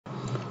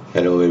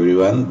Hello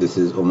everyone, this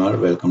is Omar.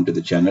 Welcome to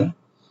the channel.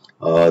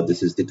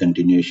 This is the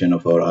continuation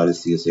of our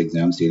RHCSA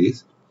exam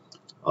series.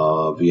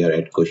 We are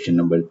at question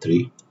number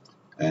 3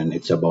 and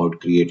it's about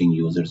creating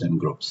users and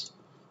groups.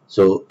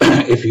 So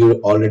if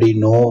you already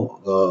know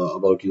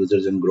about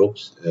users and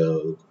groups,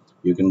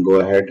 you can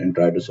go ahead and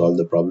try to solve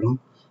the problem.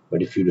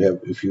 But if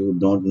you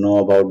don't know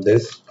about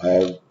this, I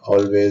have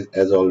always,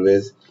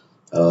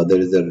 there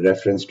is a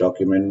reference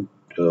document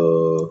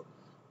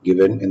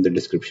given in the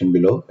description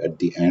below at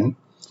the end.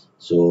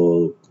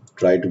 So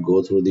try to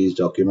go through these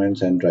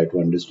documents and try to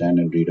understand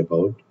and read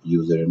about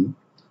user and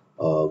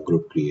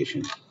group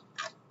creation.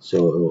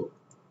 So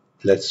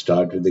let's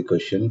start with the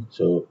question.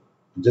 So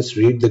just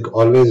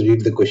always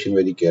read the question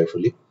very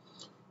carefully.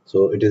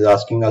 So it is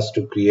asking us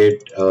to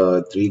create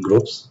 3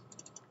 groups,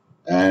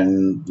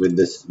 and with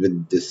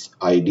this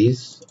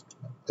IDs,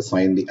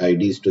 assign the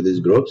IDs to these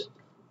groups.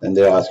 Then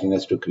they're asking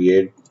us to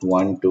create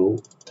 1, 2,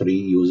 3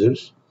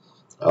 users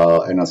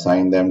and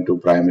assign them to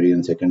primary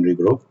and secondary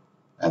group,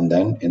 and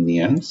then in the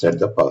end set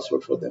the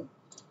password for them.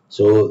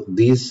 So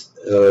these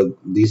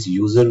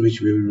users which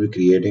we will be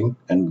creating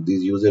and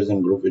these users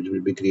and group which we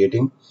will be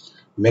creating,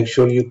 make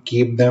sure you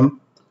keep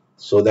them,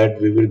 so that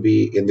we will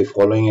be in the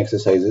following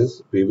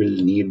exercises we will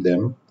need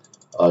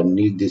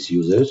these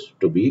users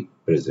to be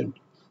present.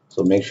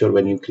 So make sure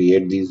when you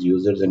create these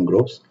users and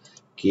groups,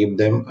 keep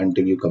them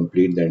until you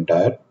complete the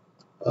entire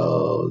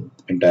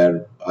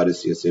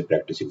RHCSA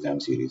practice exam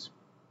series.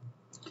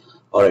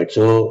 Alright,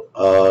 so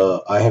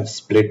I have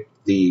split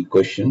the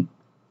question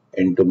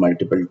into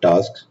multiple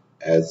tasks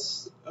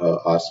as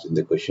asked in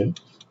the question.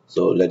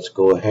 So let's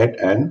go ahead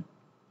and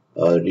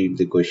read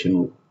the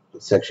question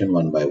section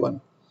one by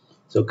one.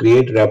 So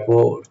create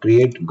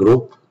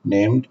group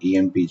named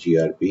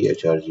empgrp,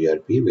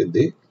 hrgrp with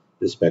the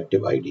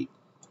respective ID.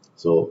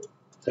 So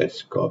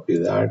let's copy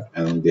that,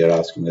 and they are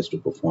asking us to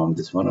perform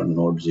this one on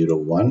node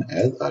 01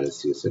 as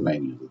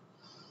RHCSA9 user.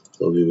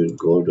 So we will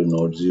go to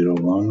node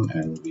 01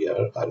 and we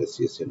are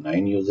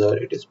RHCSA9 user.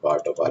 It is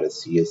part of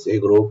RHCSA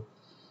group,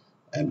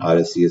 and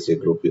RHCSA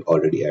group we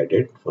already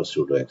added for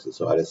sudo access.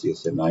 So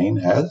RHCSA9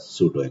 has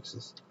sudo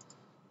access.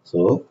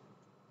 So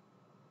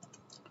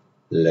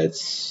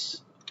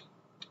let's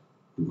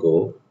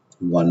go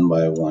one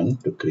by one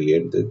to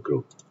create the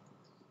group.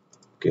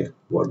 Okay,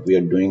 what we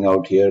are doing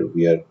out here,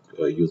 we are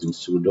using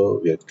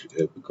sudo. We are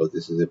because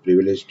this is a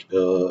privileged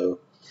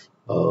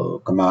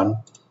command.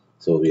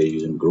 So we are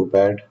using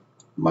groupadd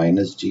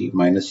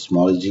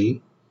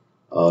 -g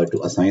to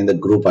assign the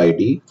group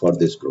ID for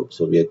this group.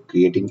 So we are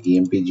creating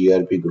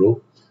empgrp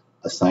group,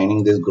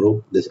 assigning this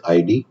group this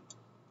ID.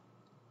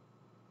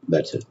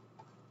 That's it.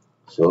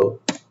 So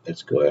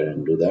let's go ahead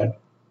and do that.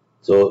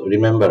 So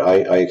remember,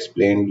 I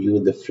explained you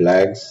the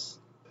flags.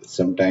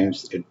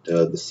 Sometimes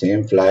the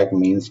same flag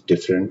means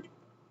different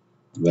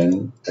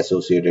when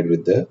associated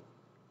with the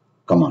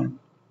command.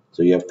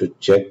 So you have to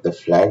check the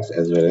flags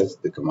as well as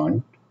the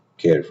command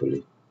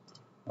carefully.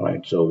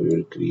 Alright, so we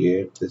will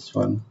create this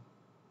one.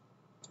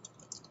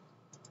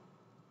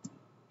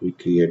 We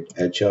create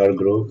HR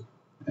group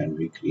and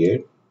we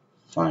create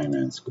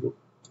finance group.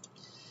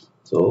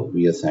 So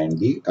we assign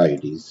the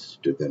IDs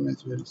to them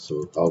as well.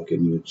 So how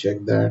can you check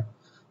that?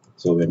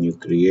 So when you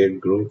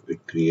create group,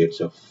 it creates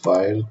a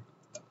file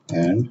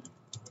and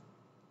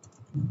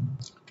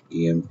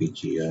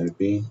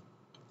empgrp.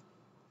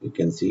 You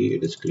can see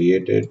it is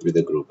created with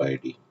a group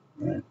ID.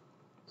 Right?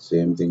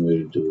 Same thing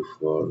we'll do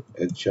for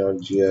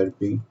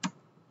hrgrp.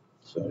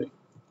 Sorry,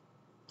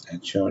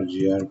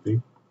 hrgrp.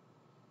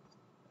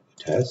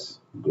 It has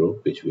group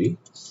which we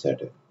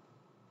set it,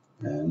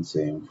 and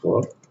same for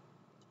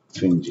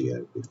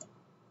fingrp.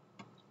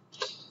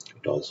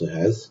 It also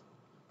has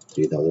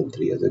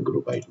 3003 as a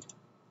group ID.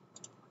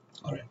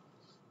 Alright,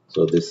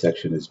 so this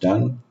section is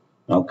done.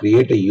 Now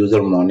create a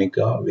user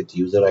Monica with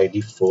user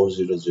ID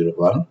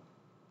 4001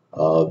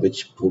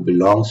 who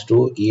belongs to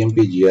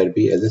empgrp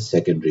as a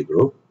secondary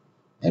group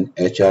and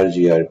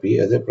hrgrp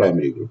as a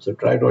primary group. So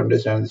try to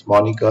understand this.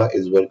 Monica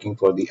is working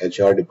for the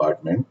HR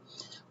department,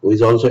 who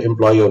is also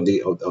employee of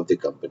the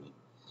company.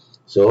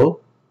 So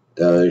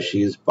she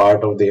is part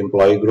of the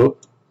employee group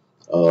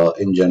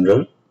in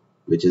general,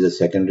 which is a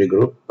secondary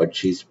group, but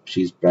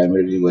she's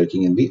primarily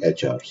working in the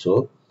HR.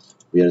 So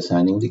we are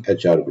assigning the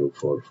HR group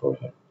for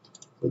her.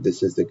 So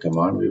this is the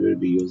command we will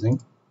be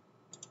using.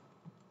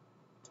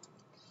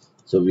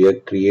 So we are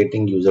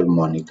creating user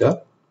Monica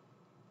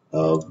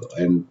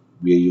and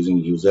we are using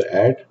user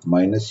add.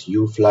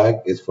 -u flag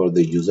is for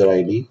the user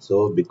ID. So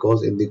because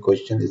in the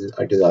question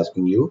it is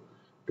asking you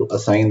to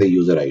assign the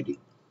user ID.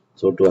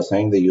 So to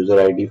assign the user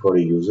ID for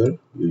a user,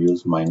 you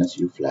use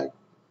 -u flag,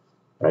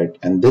 right?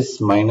 And this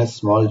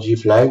 -g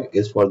flag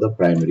is for the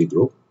primary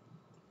group,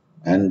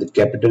 and the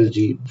capital G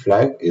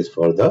flag is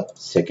for the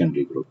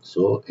secondary group.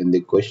 So in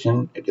the question,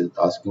 it is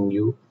asking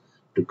you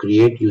to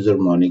create user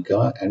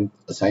Monica and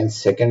assign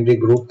secondary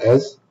group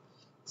as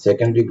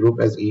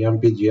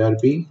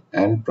empgrp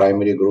and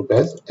primary group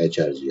as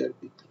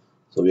hrgrp.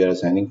 So we are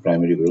assigning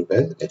primary group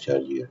as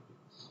hrgrp,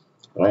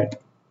 right?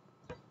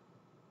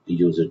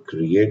 User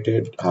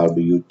created. How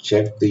do you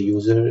check the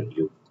user?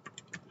 You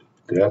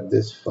grep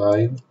this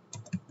file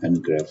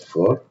and grep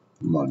for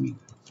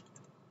Monica.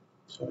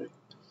 Sorry.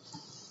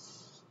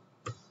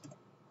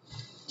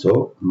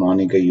 So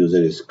Monica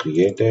user is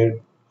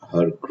created.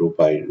 Her group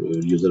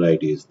ID, user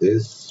ID is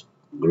this.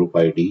 Group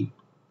ID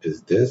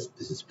is this.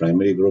 This is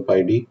primary group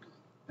ID,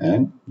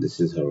 and this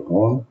is her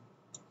home,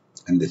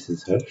 and this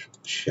is her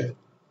shell.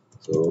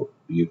 So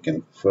you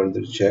can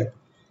further check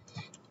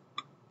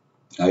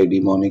ID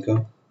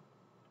Monica.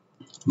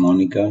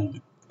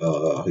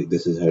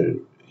 This is her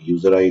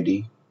user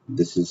ID.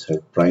 This is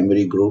her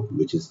primary group,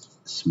 which is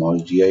small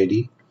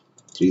GID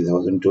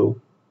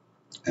 3002,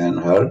 and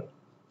her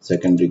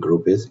secondary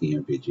group is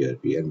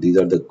empgrp. And these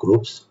are the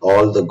groups,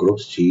 all the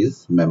groups she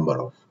is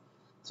member of.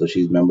 So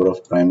she's member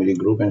of primary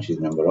group and she's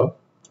member of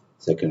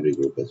secondary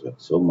group as well.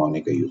 So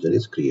Monica user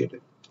is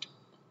created.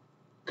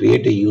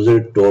 Create a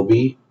user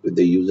Toby with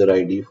the user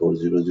ID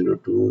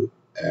 4002,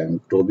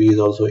 and Toby is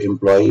also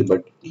employee,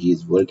 but he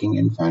is working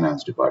in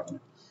finance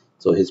department.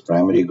 So his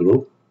primary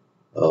group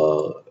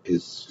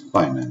is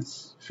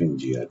finance,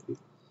 fingrp.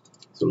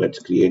 So let's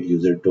create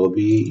user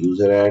Toby,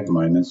 user add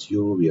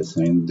 -u. We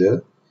assign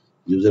the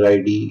user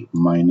ID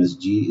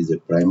 -g is a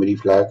primary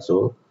flag.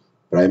 So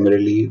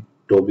primarily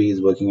Toby is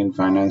working in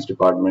finance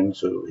department,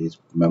 so he's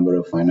member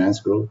of finance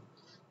group,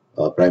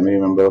 primary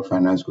member of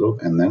finance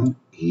group, and then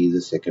he is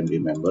a secondary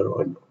member,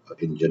 or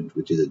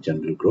which is a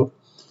general group.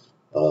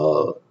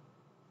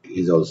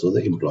 He's also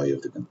the employee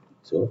of the company.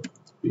 So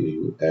we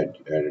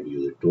added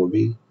user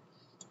Toby.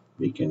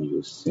 We can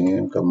use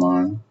same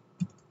command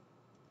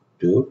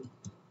to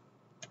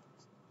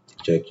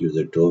check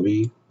user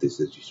Toby. This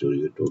is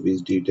user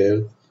Toby's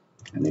detail,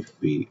 and if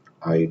we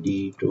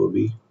ID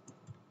Toby,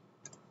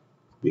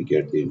 we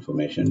get the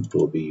information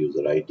Toby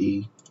user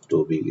ID.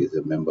 Toby is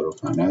a member of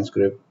finance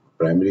group,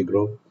 primary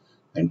group,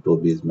 and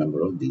Toby is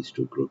member of these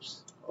two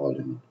groups all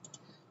in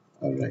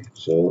all. Right,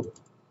 so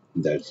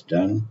that's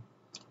done.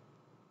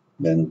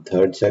 Then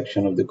third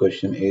section of the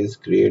question is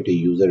create a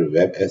user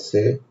web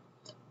essay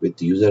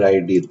with user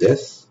ID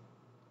this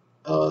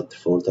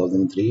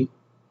 4003,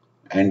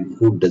 and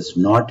who does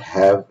not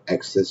have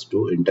access to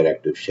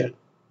interactive shell.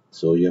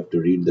 So you have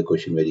to read the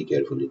question very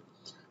carefully.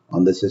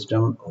 On the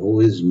system who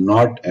is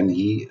not, and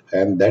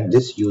that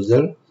this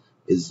user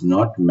is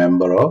not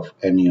member of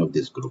any of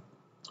this group.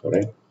 All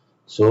right.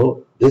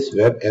 So this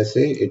web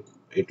essay,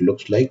 it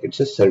looks like it's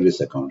a service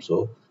account.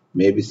 So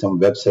maybe some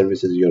web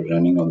services you're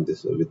running on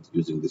this with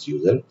using this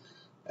user,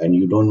 and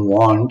you don't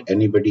want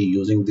anybody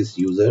using this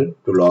user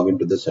to log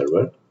into the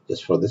server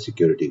just for the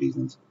security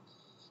reasons.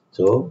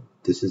 So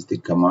this is the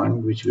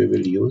command which we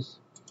will use.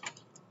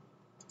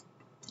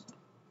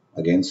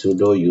 Again,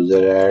 sudo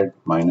user add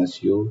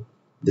 -u.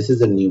 This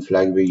is a new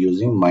flag we're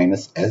using,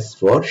 -s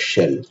for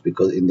shell,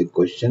 because in the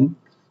question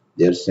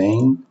they're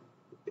saying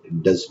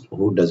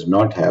who does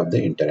not have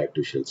the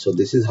interactive shell. So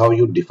this is how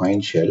you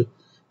define shell.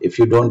 If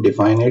you don't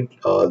define it,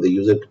 the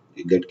user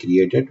get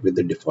created with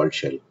the default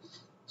shell.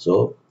 So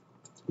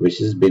which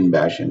is bin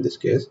bash in this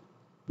case,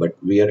 but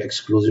we are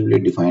exclusively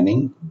defining.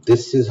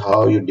 This is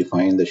how you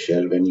define the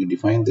shell. When you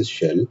define this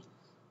shell,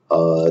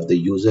 the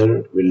user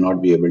will not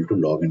be able to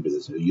log into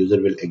this. The user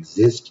will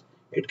exist.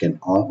 It can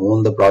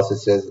own the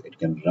processes. It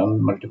can run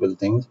multiple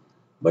things,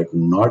 but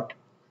will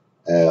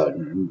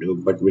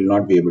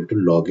not be able to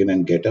log in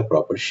and get a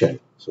proper shell.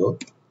 So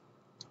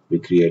we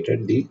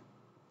created the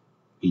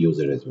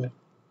user as well.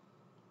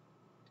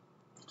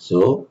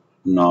 So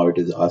now it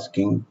is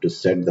asking to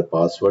set the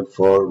password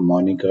for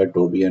Monica,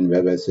 Toby, and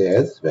WebSA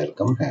as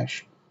welcome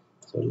hash.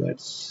 So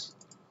let's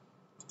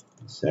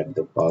set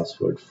the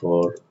password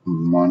for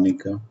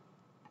Monica,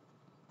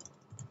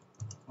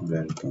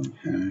 welcome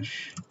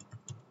hash.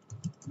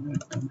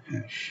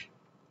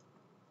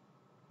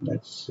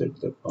 Let's set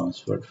the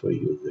password for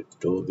user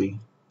Toby,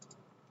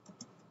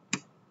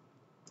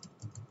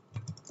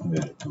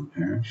 welcome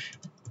hash.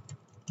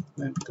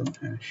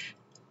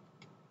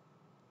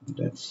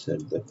 Let's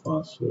set the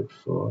password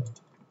for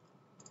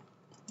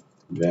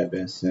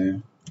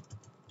WebSA,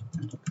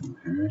 welcome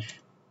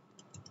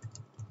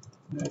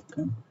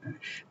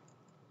hash.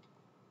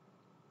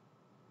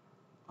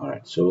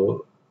 Alright,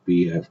 so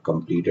we have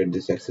completed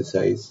this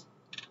exercise.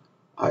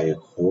 I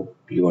hope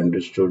you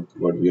understood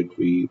what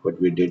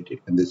we did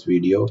in this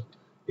video.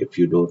 If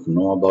you don't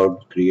know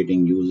about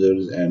creating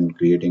users and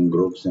creating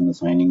groups and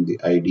assigning the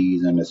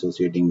IDs and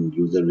associating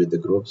user with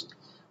the groups,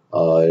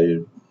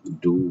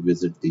 do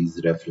visit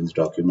these reference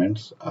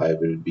documents. I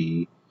will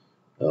be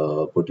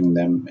putting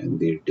them in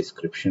the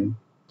description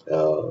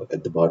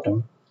at the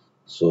bottom.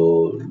 So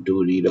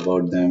do read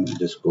about them.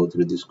 Just go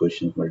through these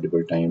questions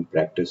multiple times,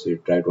 practice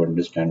it, try to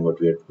understand what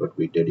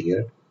we did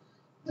here,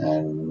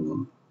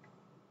 and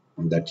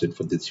that's it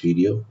for this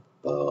video.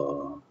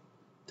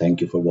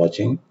 Thank you for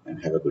watching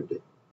and have a good day.